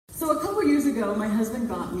couple years ago, my husband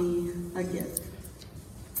got me a gift.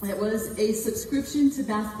 It was a subscription to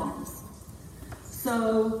bath bombs.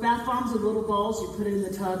 So bath bombs are little balls, you put it in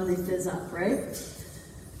the tub and they fizz up, right?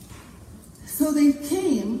 So they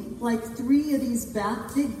came, like 3 of these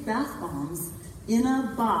big bath bombs in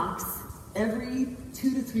a box every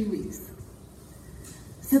 2 to 3 weeks.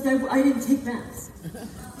 Except I didn't take baths.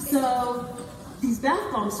 So these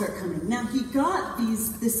bath bombs start coming. Now he got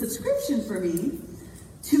this subscription for me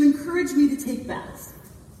to encourage me to take baths.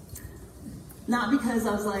 Not because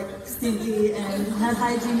I was like stinky and had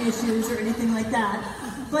hygiene issues or anything like that,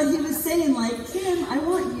 but he was saying like, Kim, I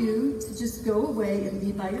want you to just go away and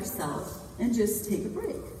be by yourself and just take a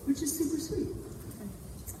break, which is super sweet.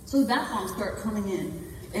 So the bath bombs start coming in.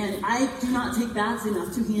 And I do not take baths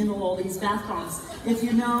enough to handle all these bath bombs. If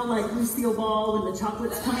you know, like Lucille Ball, when the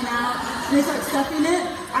chocolate's coming out, and they start stuffing it,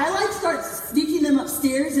 I like start sneaking them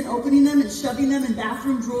upstairs and opening them and shoving them in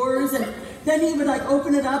bathroom drawers. And then he would like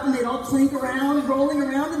open it up and they'd all clink around, rolling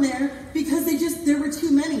around in there, because there were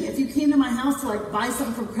too many. If you came to my house to like buy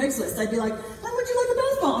something from Craigslist, I'd be like, how would you like a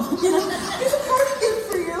bath bomb? You know, here's a party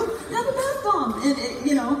gift for you. Have a bath bomb.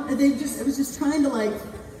 And it was just trying to like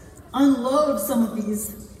unload some of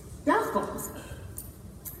these bath bombs.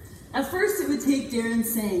 At first, it would take Darren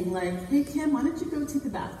saying, like, hey, Kim, why don't you go take a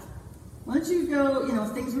bath? Why don't you go,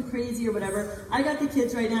 if things were crazy or whatever, I got the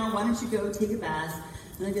kids right now, why don't you go take a bath?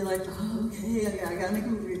 And I'd be like, oh, okay, I gotta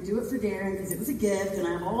do it for Darren because it was a gift and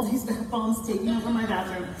I have all these bath bombs taking over my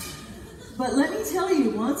bathroom. But let me tell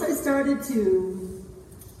you, once I started to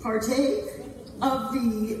partake of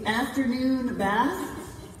the afternoon bath,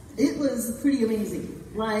 it was pretty amazing.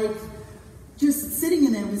 Like, just sitting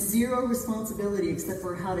in there with zero responsibility except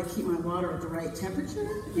for how to keep my water at the right temperature,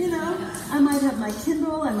 I might have my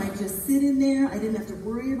Kindle, I might just sit in there, I didn't have to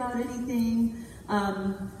worry about anything.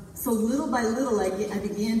 So little by little, I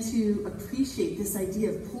began to appreciate this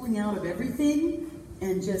idea of pulling out of everything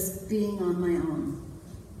and just being on my own.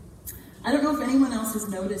 I don't know if anyone else has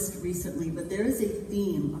noticed recently, but there is a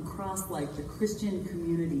theme across like the Christian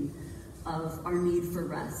community of our need for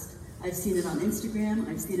rest. I've seen it on Instagram,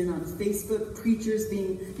 I've seen it on Facebook, preachers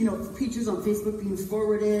on Facebook being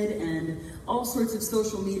forwarded, and all sorts of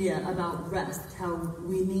social media about rest, how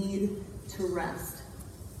we need to rest.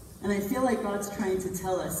 And I feel like God's trying to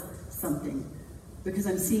tell us something, because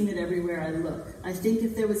I'm seeing it everywhere I look. I think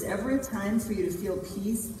if there was ever a time for you to feel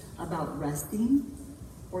peace about resting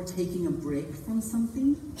or taking a break from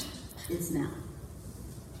something, it's now.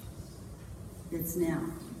 It's now.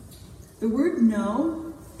 The word no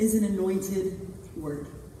is an anointed word.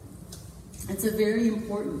 It's a very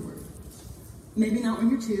important word. Maybe not when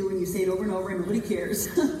you're 2 and you say it over and over and nobody cares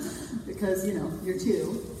because, you're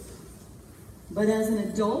 2. But as an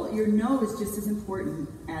adult, your no is just as important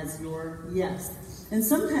as your yes. And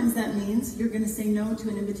sometimes that means you're going to say no to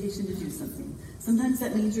an invitation to do something. Sometimes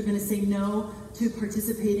that means you're going to say no to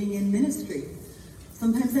participating in ministry.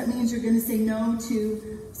 Sometimes that means you're going to say no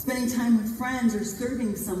to spending time with friends or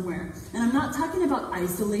serving somewhere. And I'm not talking about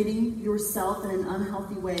isolating yourself in an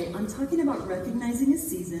unhealthy way. I'm talking about recognizing a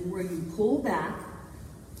season where you pull back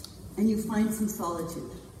and you find some solitude.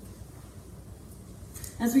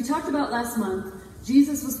 As we talked about last month,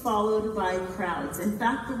 Jesus was followed by crowds. In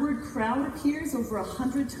fact, the word crowd appears over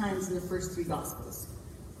 100 times in the first 3 Gospels.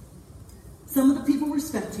 Some of the people were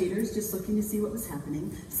spectators, just looking to see what was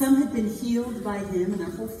happening. Some had been healed by him, and their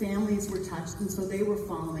whole families were touched, and so they were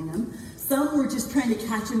following him. Some were just trying to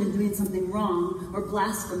catch him and doing something wrong or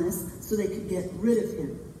blasphemous so they could get rid of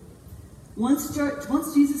him. Once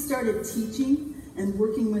Jesus started teaching and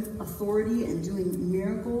working with authority and doing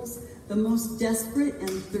miracles, the most desperate and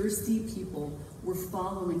thirsty people were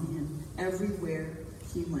following him everywhere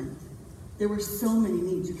he went. There were so many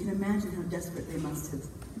needs. You can imagine how desperate they must have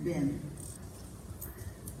been.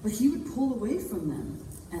 But he would pull away from them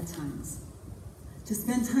at times to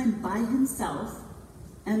spend time by himself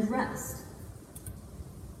and rest.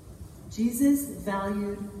 Jesus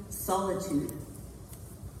valued solitude.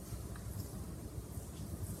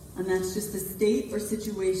 And that's just the state or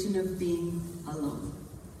situation of being alone.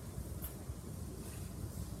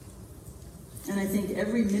 And I think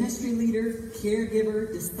every ministry leader,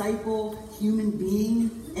 caregiver, disciple, human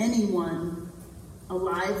being, anyone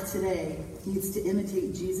alive today needs to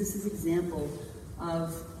imitate Jesus' example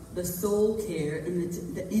of the soul care and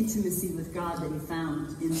the intimacy with God that he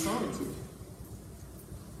found in solitude.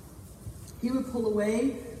 He would pull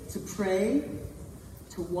away to pray,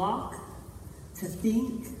 to walk, to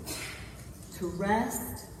think, to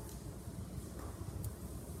rest.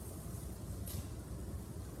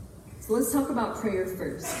 So let's talk about prayer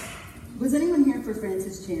first. Was anyone here for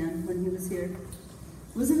Francis Chan when he was here?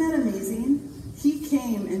 Wasn't that amazing? He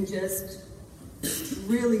came and just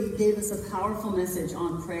really gave us a powerful message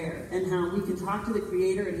on prayer and how we can talk to the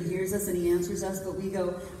Creator and He hears us and He answers us, but we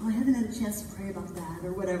go, oh, I haven't had a chance to pray about that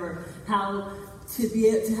or whatever. How to be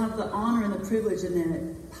able to have the honor and the privilege and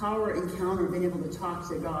the power encounter of being able to talk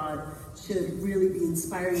to God should really be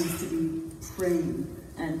inspiring us to be praying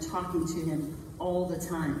and talking to Him all the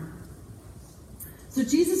time. So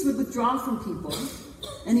Jesus would withdraw from people,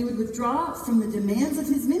 and He would withdraw from the demands of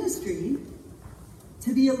His ministry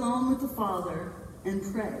to be alone with the Father and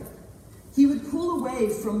pray. He would pull away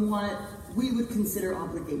from what we would consider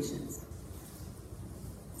obligations.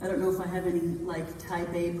 I don't know if I have any type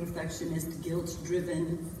A perfectionist,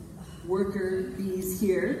 guilt-driven worker bees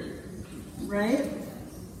here, right?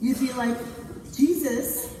 You'd be like,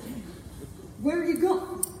 Jesus, where are you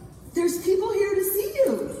going? There's people here to see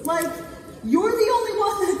you. You're the only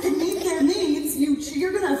one that can meet their needs.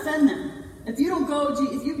 You're going to offend them. If you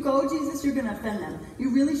go, Jesus, you're going to offend them. You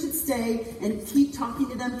really should stay and keep talking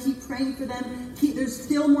to them, keep praying for them. There's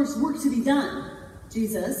still more work to be done,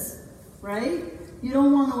 Jesus, right? You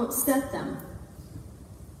don't want to upset them.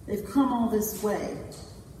 They've come all this way.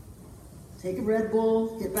 Take a Red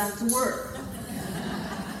Bull, get back to work.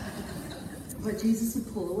 But Jesus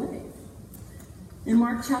would pull away. In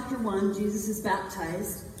Mark chapter 1, Jesus is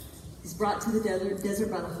baptized. He's brought to the desert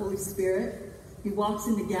by the Holy Spirit. He walks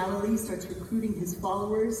into Galilee, starts recruiting his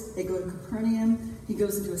followers. They go to Capernaum. He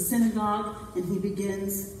goes into a synagogue, and he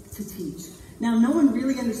begins to teach. Now, no one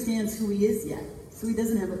really understands who he is yet, so he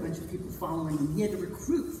doesn't have a bunch of people following him. He had to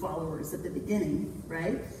recruit followers at the beginning,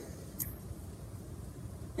 right?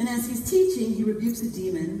 And as he's teaching, he rebukes a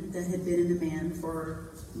demon that had been in a man for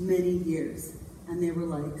many years. And they were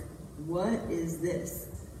like, what is this?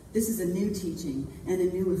 This is a new teaching and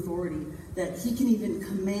a new authority that he can even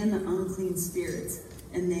command the unclean spirits,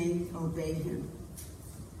 and they obey him.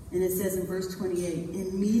 And it says in verse 28,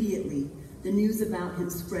 immediately the news about him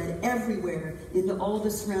spread everywhere into all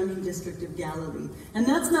the surrounding district of Galilee. And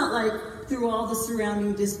that's not through all the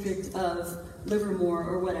surrounding district of Livermore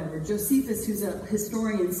or whatever. Josephus, who's a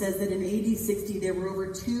historian, says that in AD 60 there were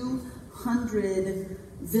over 200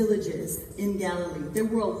 villages in Galilee. There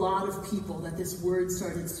were a lot of people that this word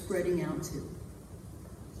started spreading out to.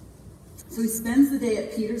 So he spends the day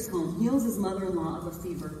at Peter's home, heals his mother-in-law of a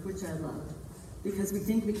fever, which I love, because we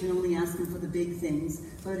think we can only ask him for the big things,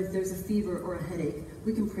 but if there's a fever or a headache,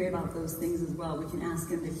 we can pray about those things as well. We can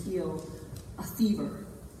ask him to heal a fever.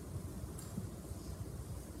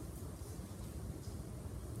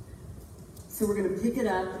 So we're going to pick it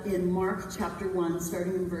up in Mark chapter 1,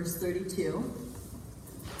 starting in verse 32.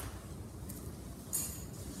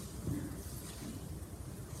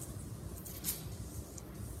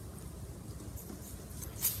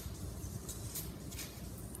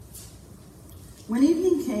 When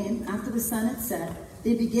evening came, after the sun had set,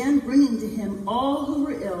 they began bringing to him all who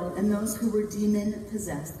were ill and those who were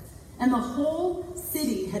demon-possessed. And the whole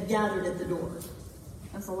city had gathered at the door.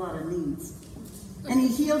 That's a lot of needs. And he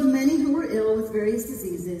healed many who were ill with various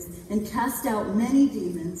diseases and cast out many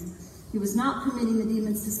demons. He was not permitting the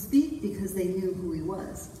demons to speak because they knew who he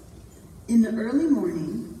was. In the early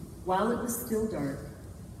morning, while it was still dark,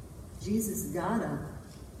 Jesus got up,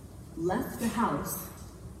 left the house,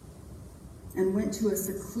 and went to a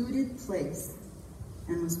secluded place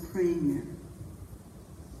and was praying there.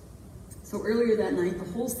 So earlier that night,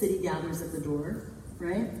 the whole city gathers at the door,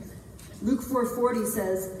 right? Luke 4:40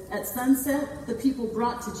 says, at sunset, the people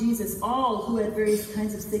brought to Jesus all who had various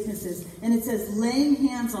kinds of sicknesses. And it says, laying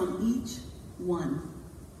hands on each one,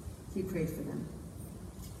 he prayed for them.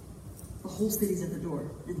 The whole city's at the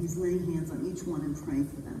door, and he's laying hands on each one and praying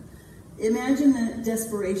for them. Imagine the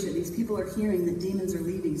desperation. These people are hearing that demons are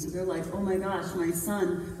leaving, so they're like, oh my gosh, my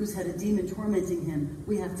son who's had a demon tormenting him,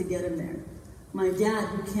 we have to get him there. My dad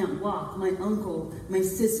who can't walk, my uncle, my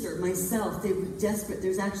sister, myself, they were desperate.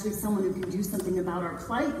 There's actually someone who can do something about our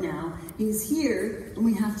plight now. He's here, and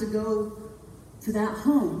we have to go to that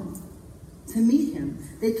home to meet him.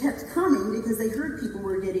 They kept coming because they heard people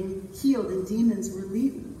were getting healed and demons were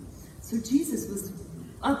leaving. So Jesus was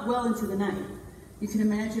up well into the night. You can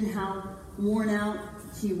imagine how worn out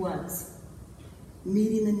he was,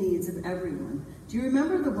 meeting the needs of everyone. Do you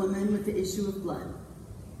remember the woman with the issue of blood?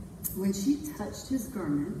 When she touched his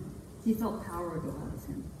garment, he felt power go out of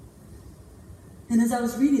him. And as I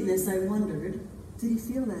was reading this, I wondered, did he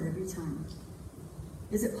feel that every time?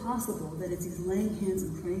 Is it possible that as he's laying hands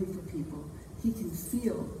and praying for people, he can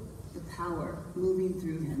feel the power moving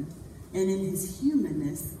through him? And in his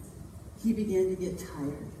humanness, he began to get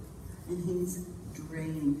tired, and he's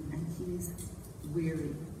drained, and he's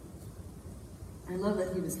weary. I love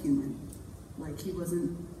that he was human. Like he was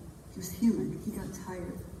human. He got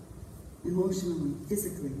tired, emotionally,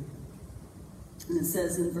 physically. And it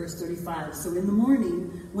says in verse 35, so in the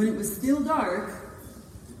morning, when it was still dark,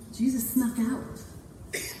 Jesus snuck out.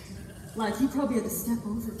 Like he probably had to step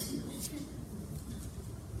over people.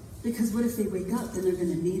 Because what if they wake up, then they're going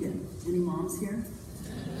to need him. Any moms here?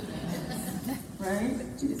 Right?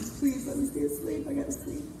 Jesus, please let me stay asleep. I got to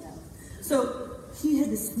sleep. Yeah. So he had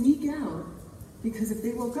to sneak out because if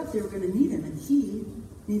they woke up, they were going to need him. And he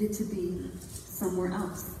needed to be somewhere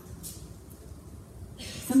else.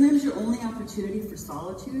 Sometimes your only opportunity for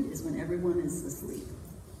solitude is when everyone is asleep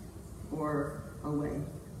or away.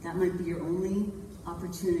 That might be your only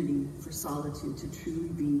opportunity for solitude, to truly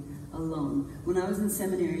be alone. When I was in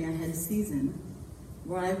seminary, I had a season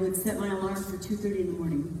where I would set my alarm for 2:30 in the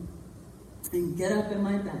morning and get up in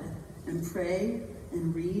my bed and pray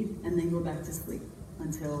and read and then go back to sleep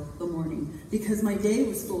until the morning. Because my day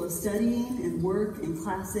was full of studying and work and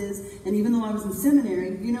classes. And even though I was in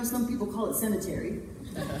seminary, some people call it cemetery.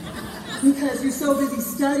 Because you're so busy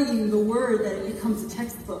studying the word that it becomes a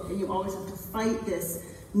textbook and you always have to fight this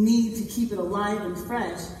need to keep it alive and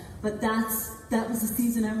fresh. But that was the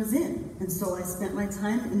season I was in. And so I spent my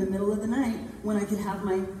time in the middle of the night when I could have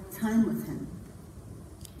my time with him.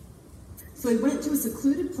 So he went to a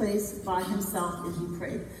secluded place by himself and he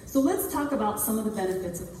prayed. So let's talk about some of the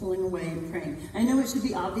benefits of pulling away and praying. I know it should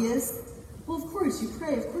be obvious. Well, of course, you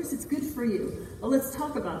pray. Of course, it's good for you. But let's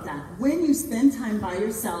talk about that. When you spend time by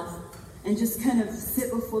yourself and just kind of sit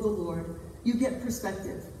before the Lord, you get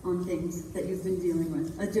perspective on things that you've been dealing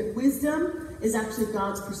with. Wisdom is actually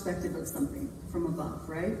God's perspective of something from above,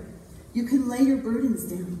 right? You can lay your burdens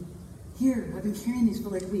down. Here, I've been carrying these for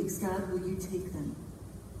like weeks. God, will you take them?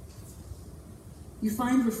 You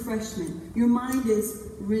find refreshment. Your mind is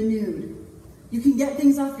renewed. You can get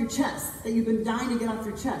things off your chest that you've been dying to get off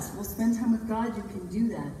your chest. Well, spend time with God, you can do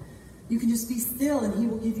that. You can just be still and he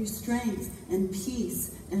will give you strength and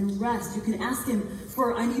peace and rest. You can ask him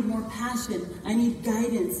for, I need more passion. I need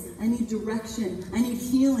guidance. I need direction. I need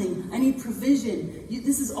healing. I need provision.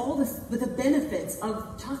 This is all the benefits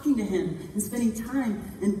of talking to him and spending time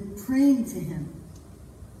and praying to him.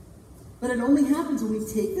 But it only happens when we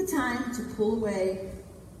take the time to pull away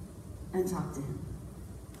and talk to him.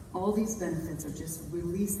 All these benefits are just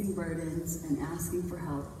releasing burdens and asking for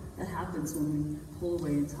help. That happens when we pull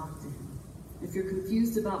away and talk to him. If you're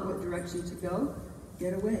confused about what direction to go,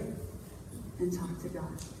 get away and talk to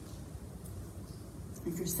God.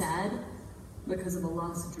 If you're sad because of a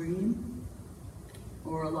lost dream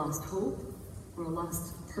or a lost hope or a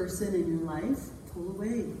lost person in your life, pull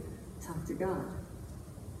away, talk to God.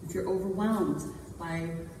 If you're overwhelmed by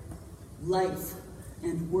life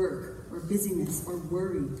and work or busyness or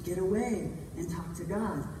worry, get away and talk to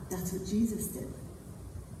God. That's what Jesus did.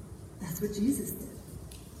 That's what Jesus did.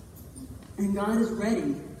 And God is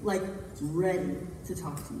ready to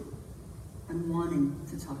talk to you and wanting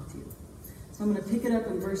to talk to you. So I'm going to pick it up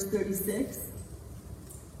in verse 36.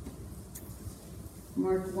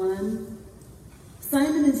 Mark 1.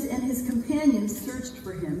 Simon and his companions searched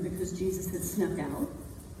for him because Jesus had snuck out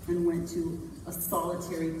and went to a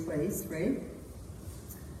solitary place, right?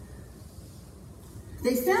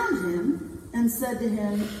 They found him and said to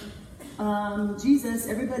him, Jesus,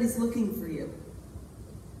 everybody's looking for you.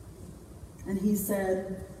 And he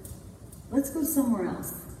said, let's go somewhere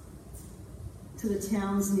else, to the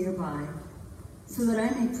towns nearby, so that I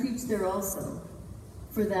may preach there also,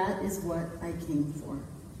 for that is what I came for.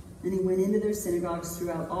 And he went into their synagogues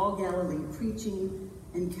throughout all Galilee, preaching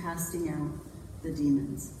and casting out the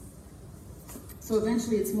demons. So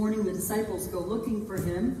eventually it's morning, the disciples go looking for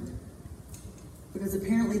him, because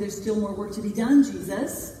apparently there's still more work to be done,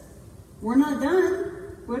 Jesus. We're not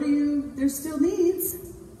done. There's still needs.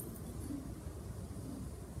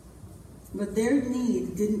 But their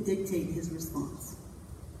need didn't dictate his response.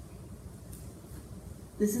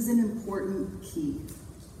 This is an important key.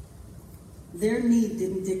 Their need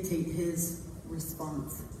didn't dictate his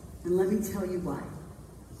response. And let me tell you why.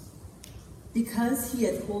 Because he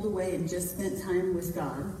had pulled away and just spent time with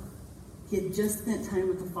God, he had just spent time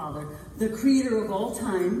with the Father, the creator of all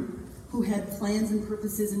time, who had plans and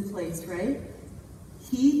purposes in place, right?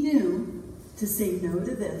 He knew to say no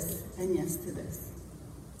to this and yes to this.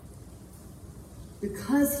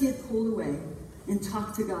 Because he had pulled away and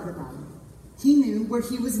talked to God about it, he knew where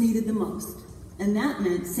he was needed the most. And that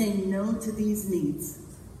meant saying no to these needs,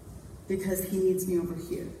 because he needs me over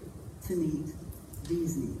here to meet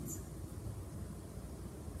these needs.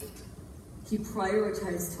 He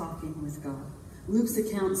prioritized talking with God. Luke's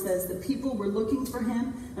account says the people were looking for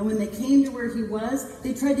him, and when they came to where he was,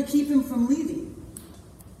 they tried to keep him from leaving.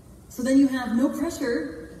 So then you have no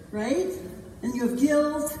pressure, right? And you have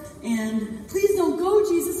guilt, and please don't go,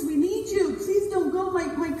 Jesus, we need you. Please don't go,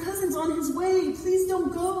 my cousin's on his way. Please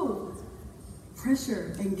don't go.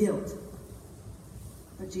 Pressure and guilt.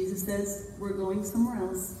 But Jesus says, we're going somewhere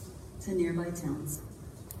else to nearby towns,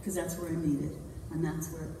 because that's where I'm needed, and that's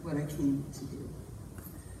what I came to do.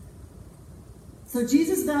 So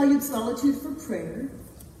Jesus valued solitude for prayer.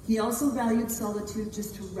 He also valued solitude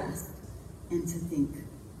just to rest and to think.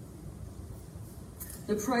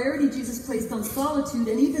 The priority Jesus placed on solitude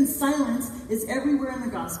and even silence is everywhere in the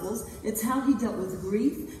Gospels. It's how he dealt with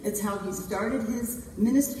grief. It's how he started his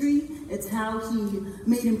ministry. It's how he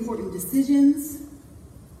made important decisions.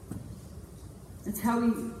 It's how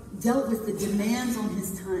he dealt with the demands on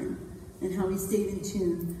his time and how he stayed in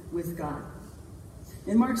tune with God.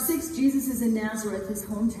 In Mark 6, Jesus is in Nazareth, his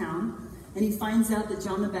hometown, and he finds out that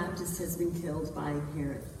John the Baptist has been killed by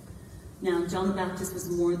Herod. Now, John the Baptist was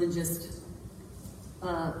more than just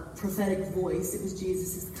a prophetic voice. It was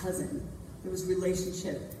Jesus' cousin. There was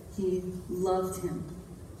relationship. He loved him.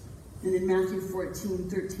 And in Matthew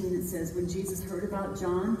 14:13, it says, when Jesus heard about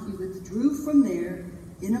John, he withdrew from there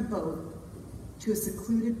in a boat to a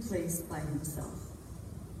secluded place by himself.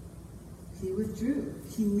 He withdrew.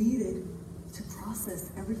 He needed to process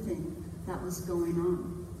everything that was going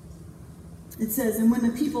on. It says, and when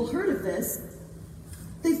the people heard of this,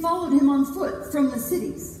 they followed him on foot from the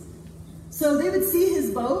cities. So they would see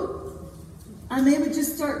his boat, and they would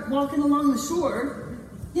just start walking along the shore.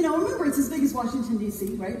 You know, remember, it's as big as Washington,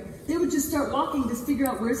 D.C., right? They would just start walking to figure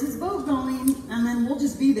out where's his boat going, and then we'll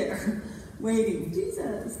just be there waiting.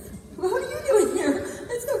 Jesus, what are you doing here?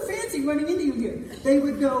 It's so fancy running into you here. They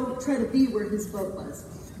would go try to be where his boat was.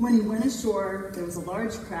 When he went ashore, there was a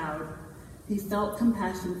large crowd. He felt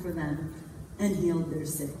compassion for them and healed their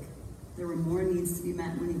sick. There were more needs to be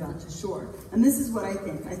met when he got to shore. And this is what I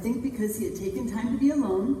think. I think because he had taken time to be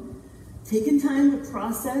alone, taken time to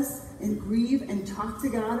process and grieve and talk to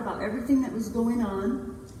God about everything that was going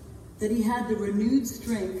on, that he had the renewed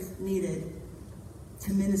strength needed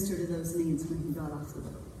to minister to those needs when he got off the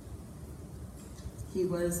boat. He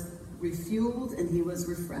was refueled and he was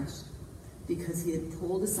refreshed because he had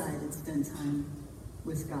pulled aside and spent time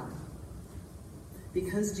with God.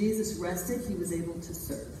 Because Jesus rested, he was able to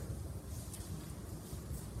serve.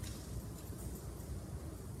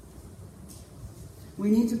 We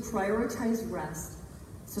need to prioritize rest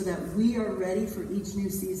so that we are ready for each new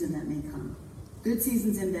season that may come. Good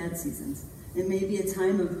seasons and bad seasons. It may be a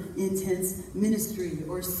time of intense ministry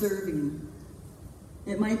or serving.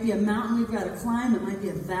 It might be a mountain we've got to climb. It might be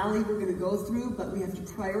a valley we're going to go through, but we have to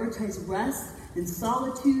prioritize rest and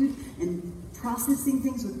solitude and processing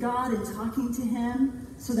things with God and talking to him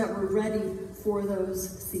so that we're ready for those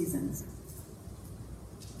seasons.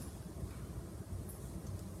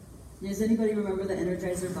 Does anybody remember the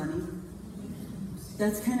Energizer Bunny?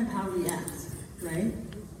 That's kind of how we act, right?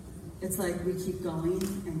 It's like we keep going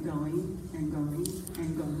and going and going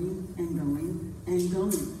and going and going and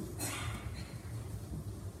going.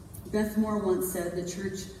 Beth Moore once said the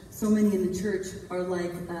church, so many in the church are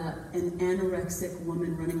like an anorexic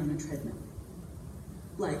woman running on a treadmill.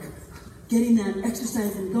 Like getting that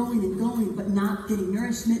exercise and going, but not getting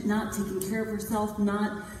nourishment, not taking care of herself,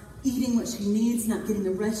 not eating what she needs, not getting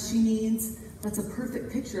the rest she needs. That's a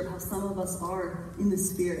perfect picture of how some of us are in the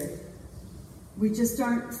spirit. We just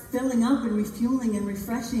aren't filling up and refueling and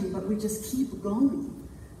refreshing, but we just keep going.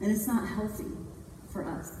 And it's not healthy for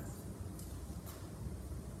us.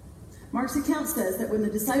 Mark's account says that when the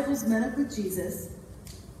disciples met up with Jesus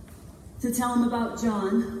to tell him about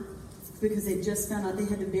John, because they just found out they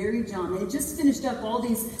had to bury John. They had just finished up all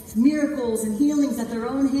these miracles and healings at their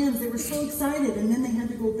own hands. They were so excited, and then they had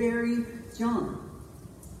to go bury John.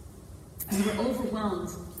 And they were overwhelmed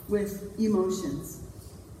with emotions.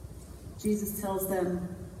 Jesus tells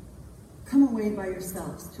them, come away by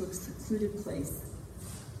yourselves to a secluded place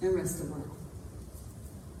and rest a while.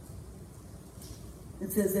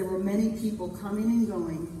 It says there were many people coming and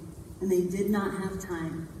going, and they did not have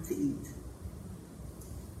time to eat.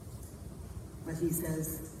 But he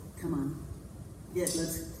says, come on,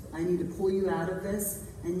 I need to pull you out of this,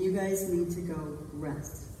 and you guys need to go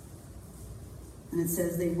rest. And it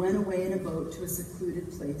says they went away in a boat to a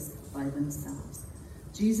secluded place by themselves.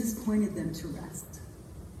 Jesus pointed them to rest.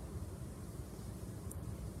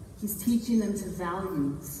 He's teaching them to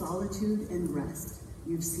value solitude and rest.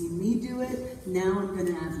 You've seen me do it, now I'm going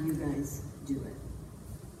to have you guys do it.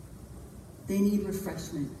 They need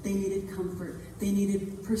refreshment. They needed comfort. They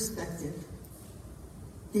needed perspective.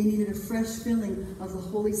 They needed a fresh filling of the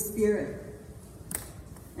Holy Spirit.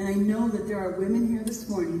 And I know that there are women here this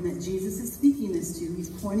morning that Jesus is speaking this to. He's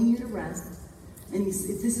pointing you to rest. And if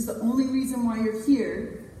this is the only reason why you're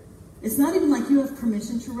here, it's not even like you have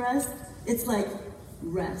permission to rest. It's like,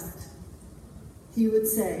 rest. He would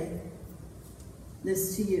say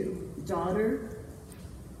this to you: daughter,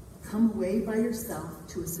 come away by yourself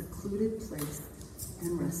to a secluded place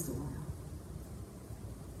and rest a while.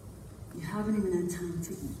 You haven't even had time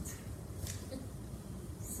to eat.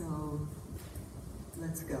 So,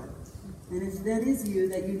 let's go. And if that is you,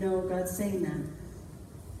 that you know God's saying that,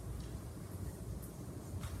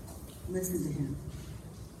 listen to him.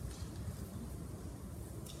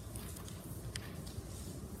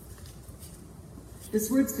 This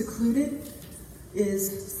word secluded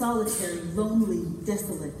is solitary, lonely,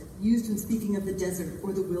 desolate, used in speaking of the desert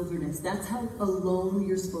or the wilderness. That's how alone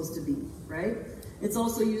you're supposed to be, right? It's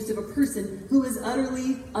also used of a person who is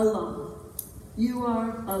utterly alone. You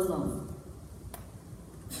are alone.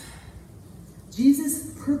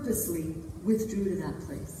 Jesus purposely withdrew to that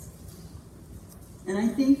place. And I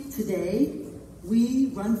think today we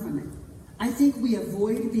run from it. I think we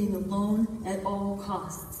avoid being alone at all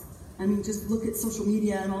costs. I mean, just look at social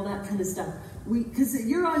media and all that kind of stuff. Because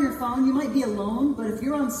you're on your phone, you might be alone, but if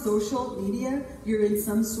you're on social media, you're in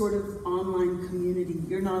some sort of online community.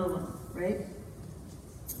 You're not alone, right?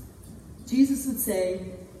 Jesus would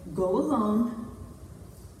say, go alone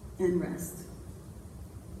and rest.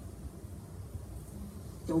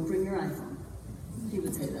 Don't bring your iPhone. He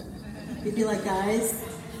would say that. He'd be like, guys,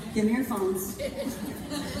 give me your phones.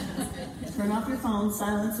 Turn off your phones,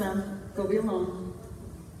 silence them, go be alone,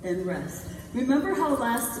 and rest. Remember how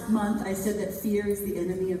last month I said that fear is the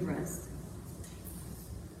enemy of rest?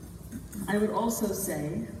 I would also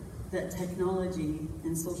say that technology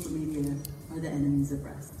and social media are the enemies of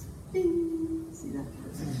rest. Bing! See that?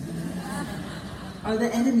 Are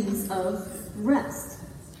the enemies of rest.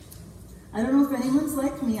 I don't know if anyone's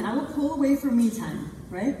like me. I will pull away for me time,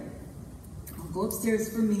 right? I'll go upstairs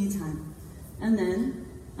for me time. And then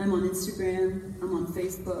I'm on Instagram, I'm on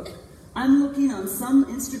Facebook. I'm looking on some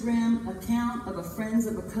Instagram account of a friend's,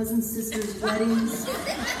 of a cousin's sister's weddings,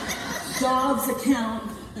 dog's account.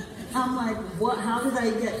 I'm like, what? How did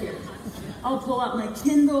I get here? I'll pull out my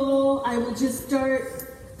Kindle. I will just start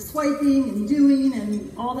swiping and doing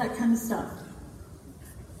and all that kind of stuff.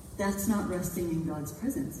 That's not resting in God's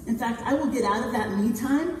presence. In fact, I will get out of that me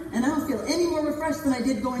time and I don't feel any more refreshed than I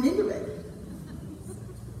did going into it.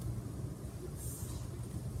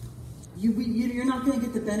 You're not going to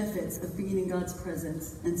get the benefits of being in God's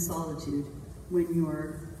presence and solitude when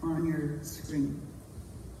you're on your screen.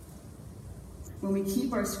 When we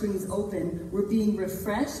keep our screens open, we're being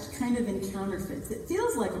refreshed kind of in counterfeits. It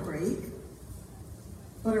feels like a break,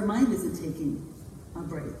 but our mind isn't taking a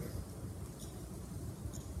break.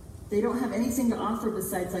 They don't have anything to offer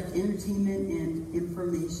besides like entertainment and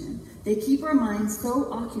information. They keep our minds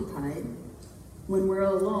so occupied when we're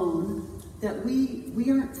alone that we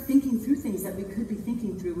aren't thinking through things that we could be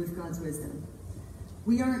thinking through with God's wisdom.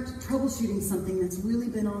 We aren't troubleshooting something that's really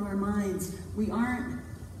been on our minds. We aren't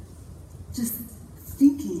just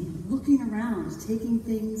thinking, looking around, taking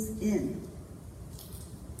things in.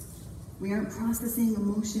 We aren't processing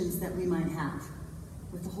emotions that we might have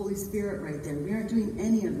with the Holy Spirit right there. We aren't doing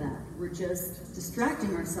any of that. We're just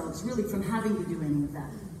distracting ourselves really from having to do any of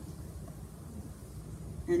that.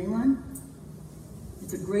 Anyone?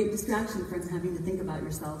 It's a great distraction from having to think about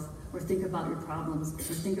yourself, or think about your problems,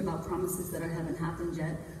 or think about promises that haven't happened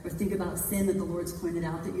yet, or think about sin that the Lord's pointed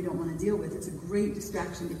out that you don't want to deal with. It's a great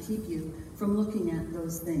distraction to keep you from looking at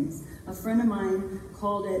those things. A friend of mine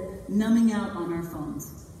called it numbing out on our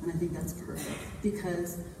phones, and I think that's perfect,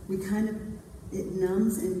 because it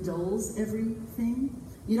numbs and dulls everything.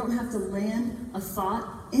 You don't have to land a thought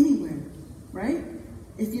anywhere, right?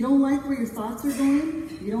 If you don't like where your thoughts are going,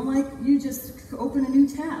 you just open a new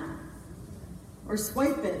tab. Or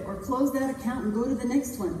swipe it, or close that account and go to the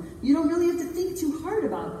next one. You don't really have to think too hard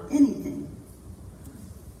about anything.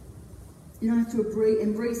 You don't have to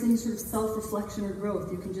embrace any sort of self-reflection or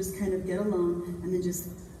growth. You can just kind of get alone and then just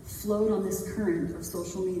float on this current of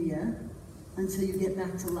social media until you get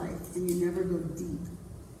back to life, and you never go deep.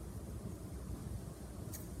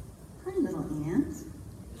 Hi, little ant.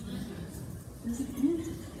 There's an ant.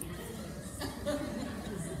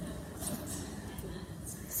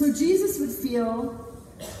 So Jesus would feel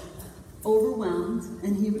overwhelmed,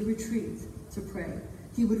 and he would retreat to pray.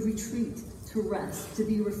 He would retreat to rest, to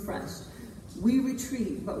be refreshed. We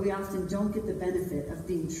retreat, but we often don't get the benefit of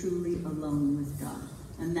being truly alone with God.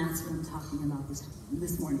 And that's what I'm talking about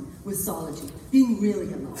this morning, with solitude, being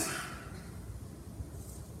really alone.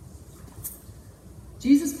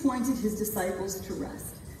 Jesus pointed his disciples to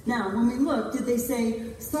rest. Now, when we look, did they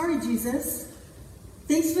say, sorry, Jesus,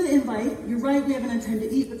 thanks for the invite. You're right, we haven't had time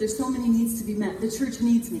to eat, but there's so many needs to be met. The church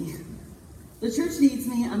needs me. The church needs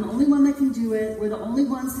me. I'm the only one that can do it. We're the only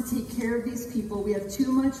ones to take care of these people. We have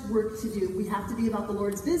too much work to do. We have to be about the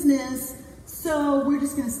Lord's business, so we're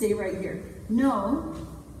just going to stay right here. No,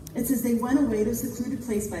 it says they went away to a secluded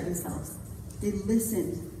place by themselves. They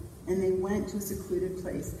listened, and they went to a secluded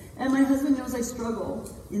place. And my husband knows I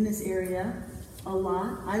struggle in this area a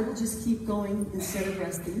lot. I will just keep going instead of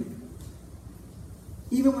resting.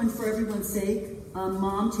 Even when, for everyone's sake,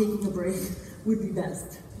 mom taking a break would be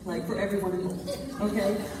best. Like, for everyone involved,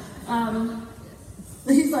 okay?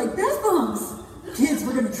 He's like, bath bombs! Kids,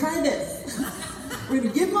 we're gonna try this. We're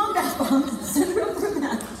gonna give mom bath bombs and send her up for a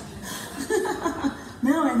bath.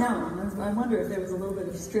 Now I know. I wonder if there was a little bit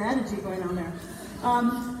of strategy going on there.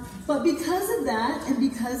 But because of that, and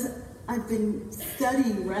because I've been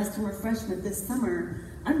studying rest and refreshment this summer,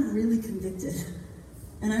 I'm really convicted.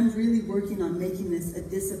 And I'm really working on making this a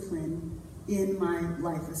discipline in my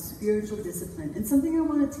life, a spiritual discipline, and something I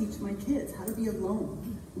want to teach my kids, how to be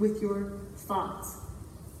alone with your thoughts.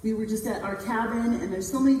 We were just at our cabin, and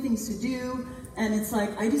there's so many things to do, and it's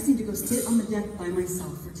like, I just need to go sit on the deck by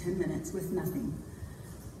myself for 10 minutes with nothing.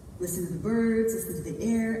 Listen to the birds, listen to the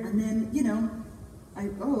air, and then, you know, I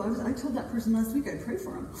told that person last week I'd pray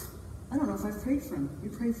for him. I don't know if I've prayed for him. You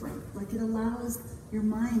pray for him. Like, it allows your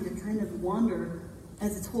mind to kind of wander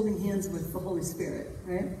as it's holding hands with the Holy Spirit,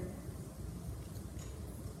 right?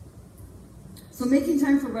 So making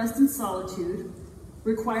time for rest and solitude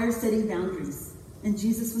requires setting boundaries. And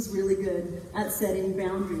Jesus was really good at setting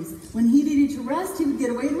boundaries. When he needed to rest, he would get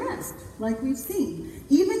away and rest, like we've seen.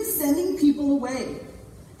 Even sending people away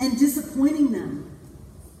and disappointing them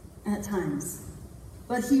at times.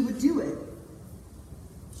 But he would do it,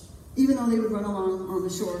 even though they would run along on the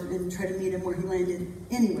shore and try to meet him where he landed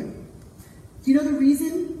anyway. Do you know the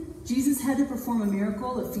reason Jesus had to perform a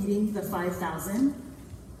miracle of feeding the 5,000?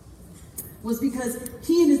 Was because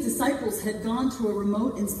he and his disciples had gone to a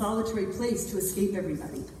remote and solitary place to escape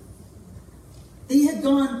everybody. They had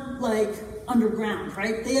gone, like, underground,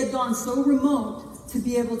 right? They had gone so remote to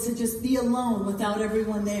be able to just be alone without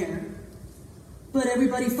everyone there. But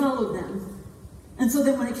everybody followed them. And so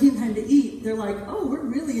then when it came time to eat, they're like, oh, we're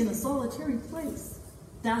really in a solitary place.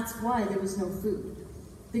 That's why there was no food.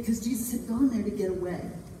 Because Jesus had gone there to get away.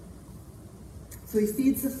 So he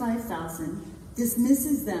feeds the 5,000,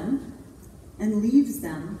 dismisses them, and leaves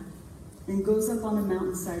them, and goes up on a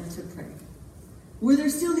mountainside to pray. Were there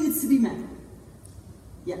still needs to be met?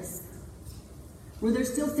 Yes. Were there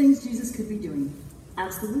still things Jesus could be doing?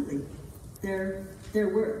 Absolutely. There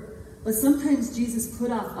were. But sometimes Jesus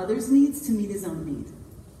put off others' needs to meet his own need.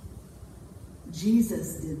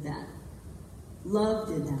 Jesus did that. Love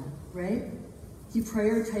did that, right? He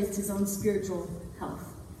prioritized his own spiritual health.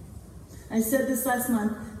 I said this last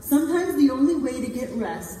month, sometimes the only way to get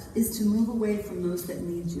rest is to move away from those that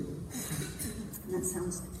need you. And that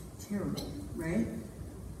sounds terrible, right?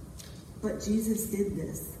 But Jesus did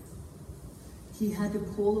this. He had to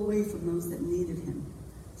pull away from those that needed him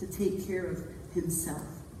to take care of himself.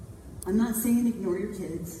 I'm not saying ignore your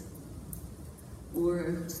kids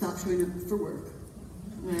or stop showing up for work,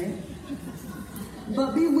 right?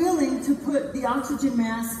 But be willing to put the oxygen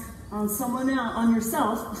mask on someone else, on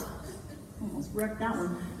yourself. Almost wrecked that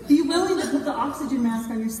one. Be willing to put the oxygen mask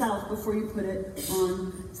on yourself before you put it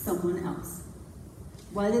on someone else.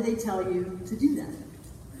 Why do they tell you to do that?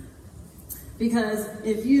 Because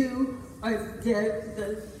if you are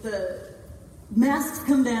the masks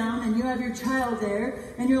come down and you have your child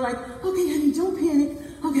there and you're like, okay, honey, don't panic.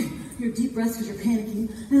 Okay, your deep breaths because you're panicking.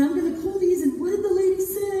 And I'm going to pull these and what did the lady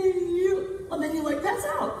say? And then you like pass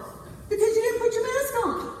out because you didn't put your mask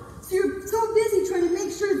on. So you're so busy trying to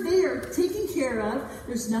make sure they are taken care of.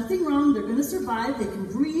 There's nothing wrong. They're going to survive. They can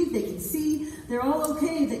breathe. They can see. They're all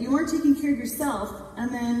okay. That you aren't taking care of yourself.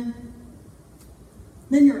 And then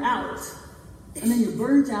you're out. And then you're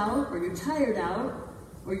burnt out, or you're tired out,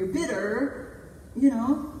 or you're bitter. You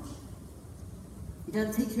know, you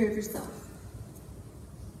got to take care of yourself.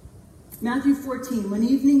 Matthew 14, when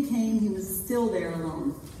evening came, he was still there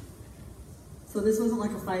alone. So this wasn't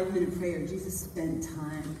like a 5-minute prayer. Jesus spent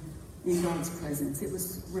time in God's presence. It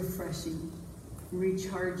was refreshing,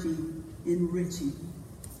 recharging, enriching.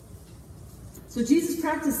 So Jesus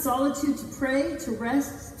practiced solitude to pray, to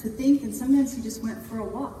rest, to think, and sometimes he just went for a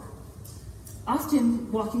walk.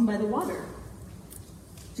 Often walking by the water.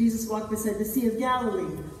 Jesus walked beside the Sea of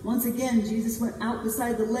Galilee. Once again, Jesus went out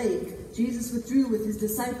beside the lake. Jesus withdrew with his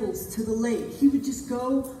disciples to the lake. He would just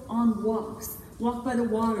go on walks. Walk by the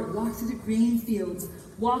water, walk through the green fields,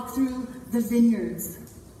 walk through the vineyards.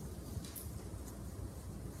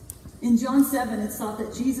 In John 7, it's thought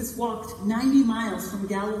that Jesus walked 90 miles from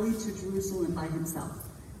Galilee to Jerusalem by himself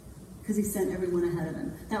because he sent everyone ahead of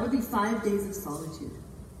him. That would be 5 days of solitude.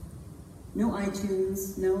 No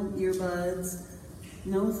iTunes, no earbuds,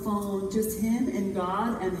 no phone, just him and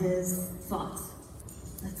God and his thoughts.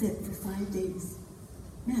 That's it for 5 days.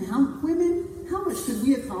 Man, how much could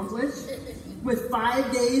we accomplish with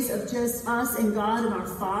 5 days of just us and God and our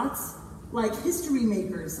thoughts? Like history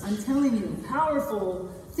makers, I'm telling you, powerful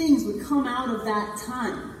things would come out of that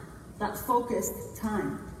time, that focused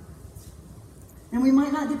time. And we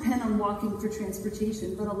might not depend on walking for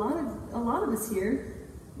transportation, but a lot of us here,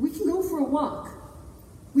 we can go for a walk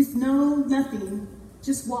with nothing,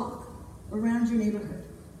 just walk around your neighborhood.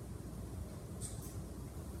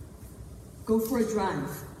 Go for a drive.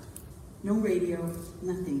 No radio,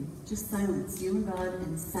 nothing. Just silence. You and God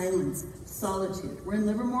and silence. Solitude. We're in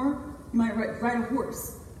Livermore. You might ride a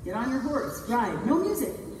horse. Get on your horse. Ride. No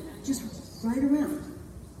music. Just ride around.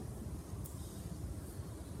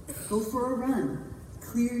 Go for a run.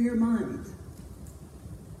 Clear your mind.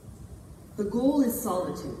 The goal is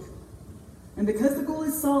solitude. And because the goal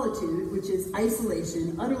is solitude, which is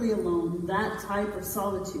isolation, utterly alone, that type of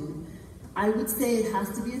solitude, I would say it has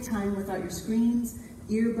to be a time without your screens,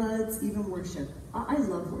 earbuds, even worship. I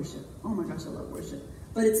love worship. Oh my gosh, I love worship.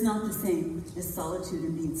 But it's not the same as solitude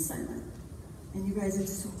and being silent. And you guys,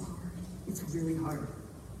 it's so hard. It's really hard.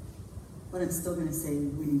 But I'm still going to say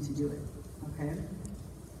we need to do it. Okay?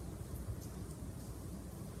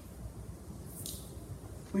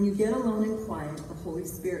 When you get alone and quiet, the Holy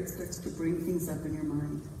Spirit starts to bring things up in your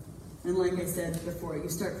mind. And like I said before, you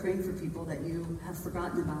start praying for people that you have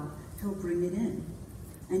forgotten about. He'll bring it in.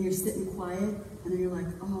 And you're sitting quiet, and then you're like,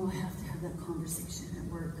 oh, I have to have that conversation at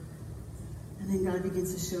work. And then God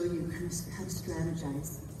begins to show you kind of how to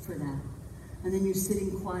strategize for that. And then you're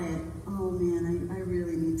sitting quiet. Oh man, I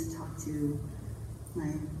really need to talk to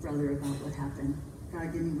my brother about what happened.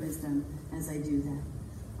 God, give me wisdom as I do that.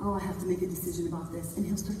 Oh, I have to make a decision about this. And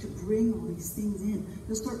he'll start to bring all these things in.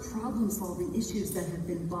 He'll start problem-solving issues that have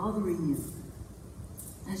been bothering you.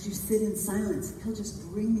 As you sit in silence, he'll just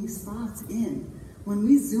bring these thoughts in. When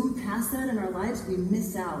we zoom past that in our lives, we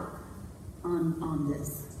miss out on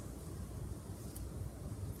this.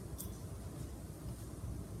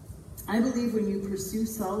 I believe when you pursue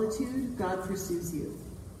solitude, God pursues you.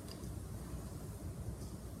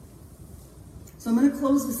 So I'm going to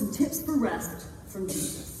close with some tips for rest from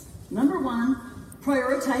Jesus. Number 1,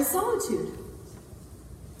 prioritize solitude.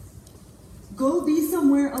 Go be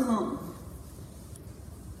somewhere alone.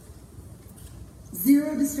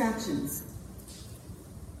 0 distractions.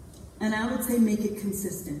 And I would say make it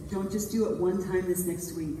consistent. Don't just do it one time this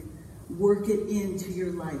next week. Work it into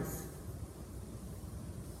your life.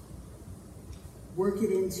 Work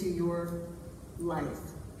it into your life.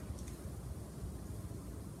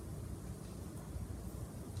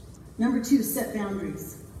 Number 2, set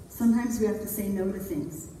boundaries. Sometimes we have to say no to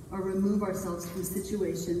things or remove ourselves from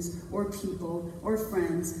situations or people or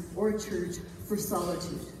friends or church for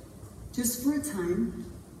solitude. Just for a time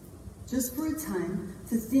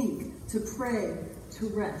to think, to pray, to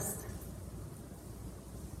rest.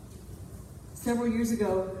 Several years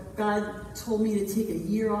ago, God told me to take a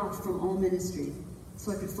year off from all ministry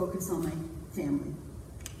so I could focus on my family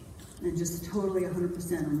and just totally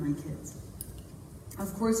 100% on my kids.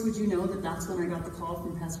 Of course, would you know that that's when I got the call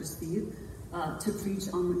from Pastor Steve to preach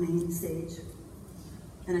on the main stage.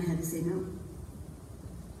 And I had to say no.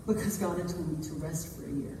 Because God had told me to rest for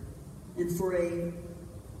a year. And for a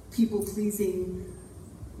people-pleasing,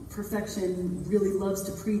 perfection, really loves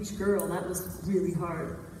to preach girl, that was really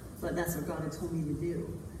hard. But that's what God had told me to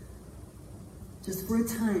do. Just for a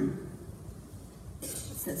time,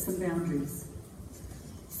 set some boundaries.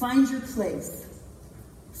 Find your place.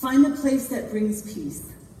 Find the place that brings peace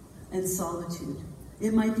and solitude.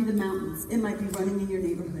 It might be the mountains. It might be running in your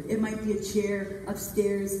neighborhood. It might be a chair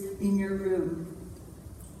upstairs in your room.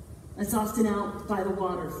 It's often out by the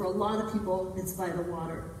water. For a lot of people, it's by the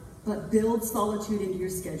water. But build solitude into your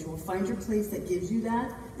schedule. Find your place that gives you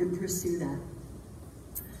that and pursue that.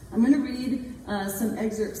 I'm going to read some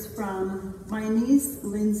excerpts from my niece,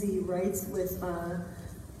 Lindsay, writes with a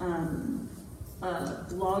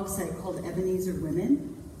blog site called Ebenezer Women.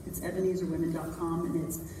 It's EbenezerWomen.com, and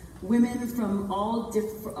it's women from all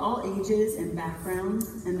ages and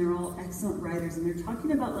backgrounds, and they're all excellent writers, and they're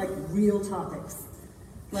talking about like real topics.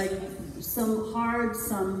 Like some hard,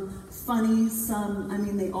 some funny,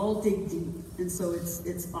 they all dig deep. And so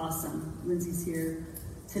it's awesome. Lindsay's here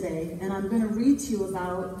today. And I'm going to read to you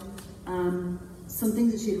about some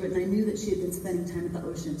things that she had written. I knew that she had been spending time at the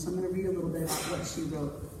ocean, so I'm going to read a little bit about what she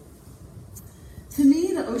wrote. To me,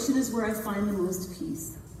 me, the ocean is where I find the most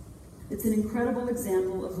peace. It's an incredible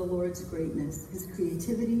example of the Lord's greatness. His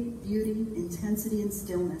creativity, beauty, intensity, and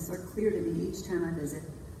stillness are clear to me each time I visit.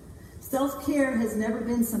 Self-care has never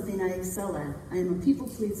been something I excel at. I am a people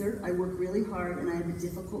pleaser, I work really hard, and I have a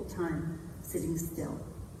difficult time sitting still.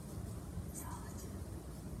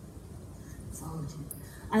 Solitude.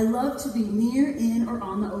 I love to be near, in, or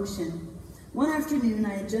on the ocean. One afternoon,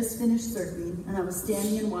 I had just finished surfing, and I was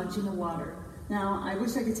standing and watching the water. Now, I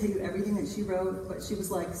wish I could tell you everything that she wrote, but she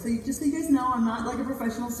was like, just so you guys know, I'm not like a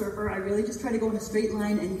professional surfer. I really just try to go in a straight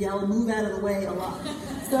line and yell, move out of the way a lot.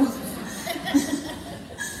 So,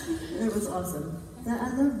 it was awesome.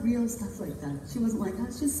 I love real stuff like that. She wasn't like, I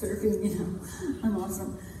was just surfing, I'm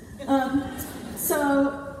awesome.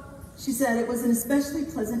 So, she said, it was an especially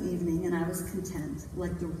pleasant evening, and I was content,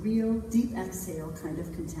 like the real deep exhale kind of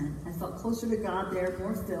content. I felt closer to God there,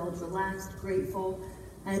 more filled, relaxed, grateful.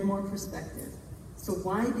 I had more perspective. So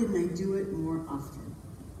why didn't I do it more often?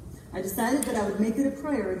 I decided that I would make it a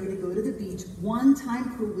priority to go to the beach 1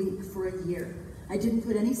 time per week for a year. I didn't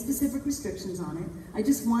put any specific restrictions on it. I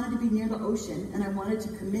just wanted to be near the ocean, and I wanted to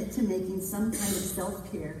commit to making some kind of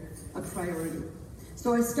self-care a priority.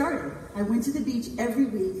 So I started. I went to the beach every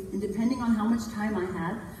week, and depending on how much time I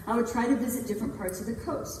had, I would try to visit different parts of the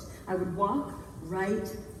coast. I would walk,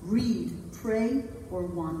 write, read, pray, or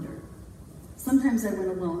wander. Sometimes I went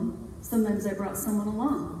alone. Sometimes I brought someone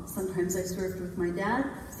along. Sometimes I surfed with my dad.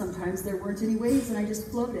 Sometimes there weren't any waves and I just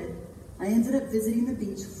floated. I ended up visiting the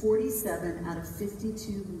beach 47 out of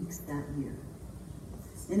 52 weeks that year.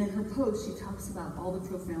 And in her post, she talks about all the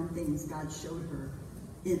profound things God showed her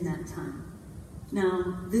in that time.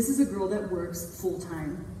 Now, this is a girl that works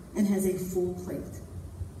full-time and has a full plate,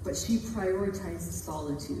 but she prioritized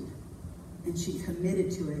solitude, and she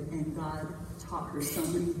committed to it, and God taught her so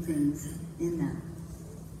many things in that.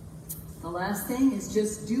 The last thing is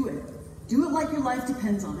just do it. Do it like your life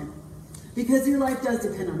depends on it, because your life does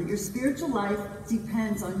depend on it. Your spiritual life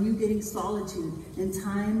depends on you getting solitude and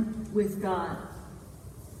time with God.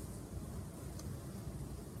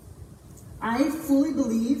 I fully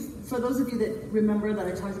believe, for those of you that remember that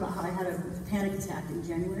I talked about how I had a panic attack in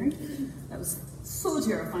January, that was so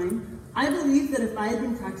terrifying. I believe that if I had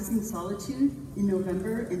been practicing solitude in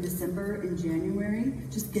November and December and January,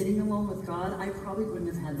 just getting alone with God, I probably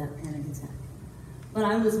wouldn't have had that panic attack. But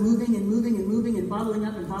I was moving and moving and moving and bottling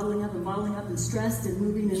up and bottling up and bottling up and stressed and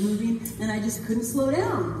moving, and I just couldn't slow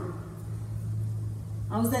down.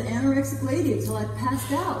 I was that anorexic lady until I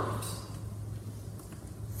passed out.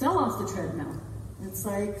 Fell off the treadmill. It's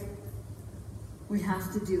like, we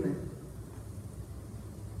have to do it.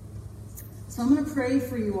 So I'm going to pray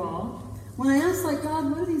for you all. When I asked, God,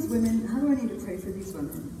 what are these women? How do I need to pray for these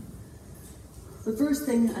women? The first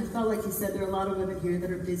thing, I felt like he said there are a lot of women here that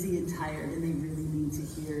are busy and tired, and they really need to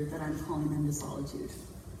hear that I'm calling them to solitude.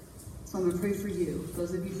 So I'm going to pray for you,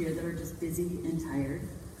 those of you here that are just busy and tired.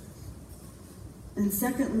 And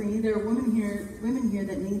secondly, there are women here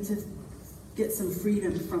that need to get some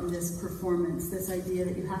freedom from this performance, this idea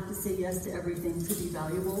that you have to say yes to everything to be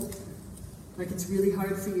valuable. Like it's really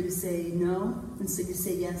hard for you to say no, and so you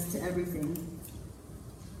say yes to everything.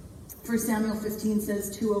 1 Samuel 15 says,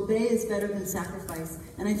 to obey is better than sacrifice.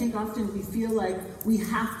 And I think often we feel like we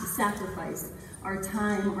have to sacrifice our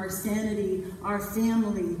time, our sanity, our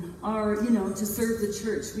family, to serve the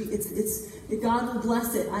church. God will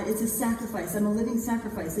bless it. It's a sacrifice. I'm a living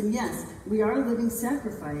sacrifice. And yes, we are a living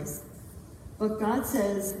sacrifice. But God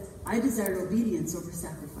says, I desire obedience over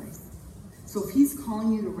sacrifice. So if he's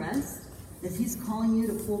calling you to rest, if he's calling you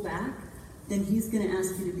to pull back, then he's going to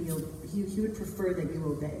ask you to be, he would prefer that you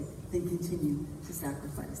obey than continue to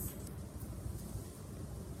sacrifice.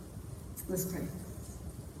 Let's pray.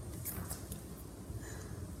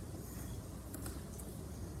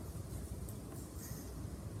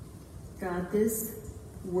 God, this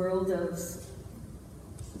world of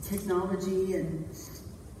technology and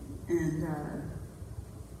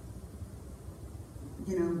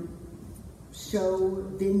show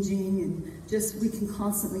binging, and just we can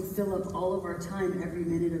constantly fill up all of our time every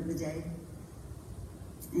minute of the day.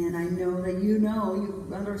 And I know that you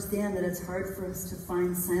understand that it's hard for us to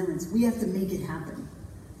find silence. We have to make it happen.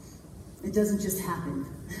 It doesn't just happen.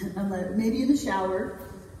 Maybe in the shower,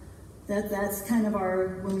 that's kind of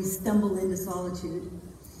when we stumble into solitude.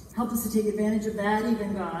 Help us to take advantage of that,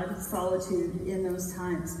 even God, solitude in those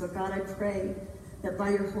times. But God, I pray that by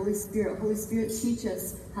your Holy Spirit, teach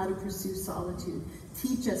us how to pursue solitude.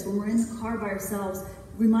 Teach us when we're in the car by ourselves,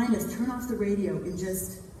 remind us, turn off the radio and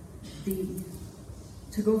just be.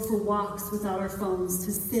 To go for walks without our phones,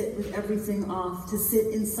 to sit with everything off, to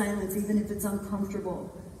sit in silence even if it's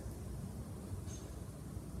uncomfortable.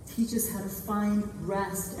 Teach us how to find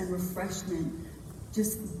rest and refreshment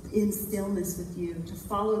just in stillness with you, to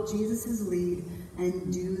follow Jesus' lead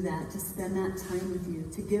and do that, to spend that time with you,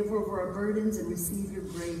 to give over our burdens and receive your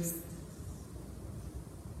grace.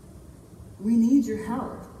 We need your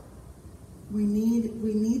help. We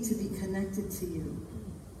need to be connected to you.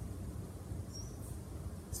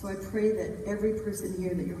 So I pray that every person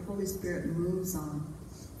here that your Holy Spirit moves on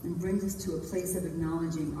and brings us to a place of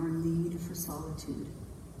acknowledging our need for solitude,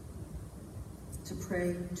 to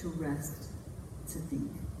pray, to rest, to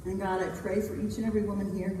think. And God, I pray for each and every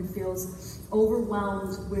woman here who feels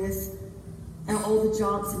overwhelmed with all the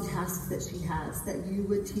jobs and tasks that she has, that you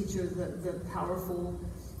would teach her the powerful,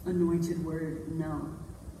 anointed word, no.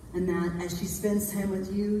 And that as she spends time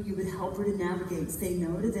with you, you would help her to navigate, say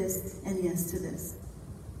no to this and yes to this.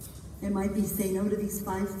 It might be say no to these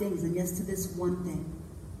 5 things and yes to this one thing.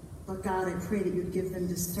 But God, I pray that you'd give them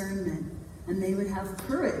discernment and they would have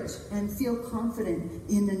courage and feel confident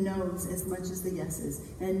in the no's as much as the yeses,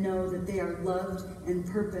 and know that they are loved and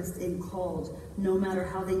purposed and called, no matter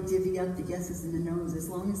how they divvy up the yeses and the no's, as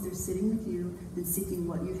long as they're sitting with you and seeking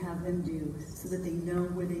what you'd have them do so that they know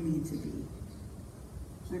where they need to be.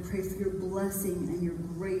 I pray for your blessing and your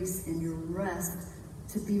grace and your rest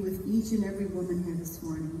to be with each and every woman here this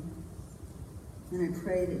morning. And I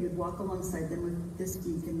pray that you'd walk alongside them with this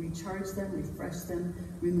week and recharge them, refresh them,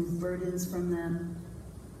 remove burdens from them,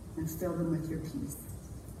 and fill them with your peace.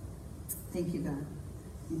 Thank you, God.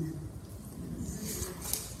 Amen.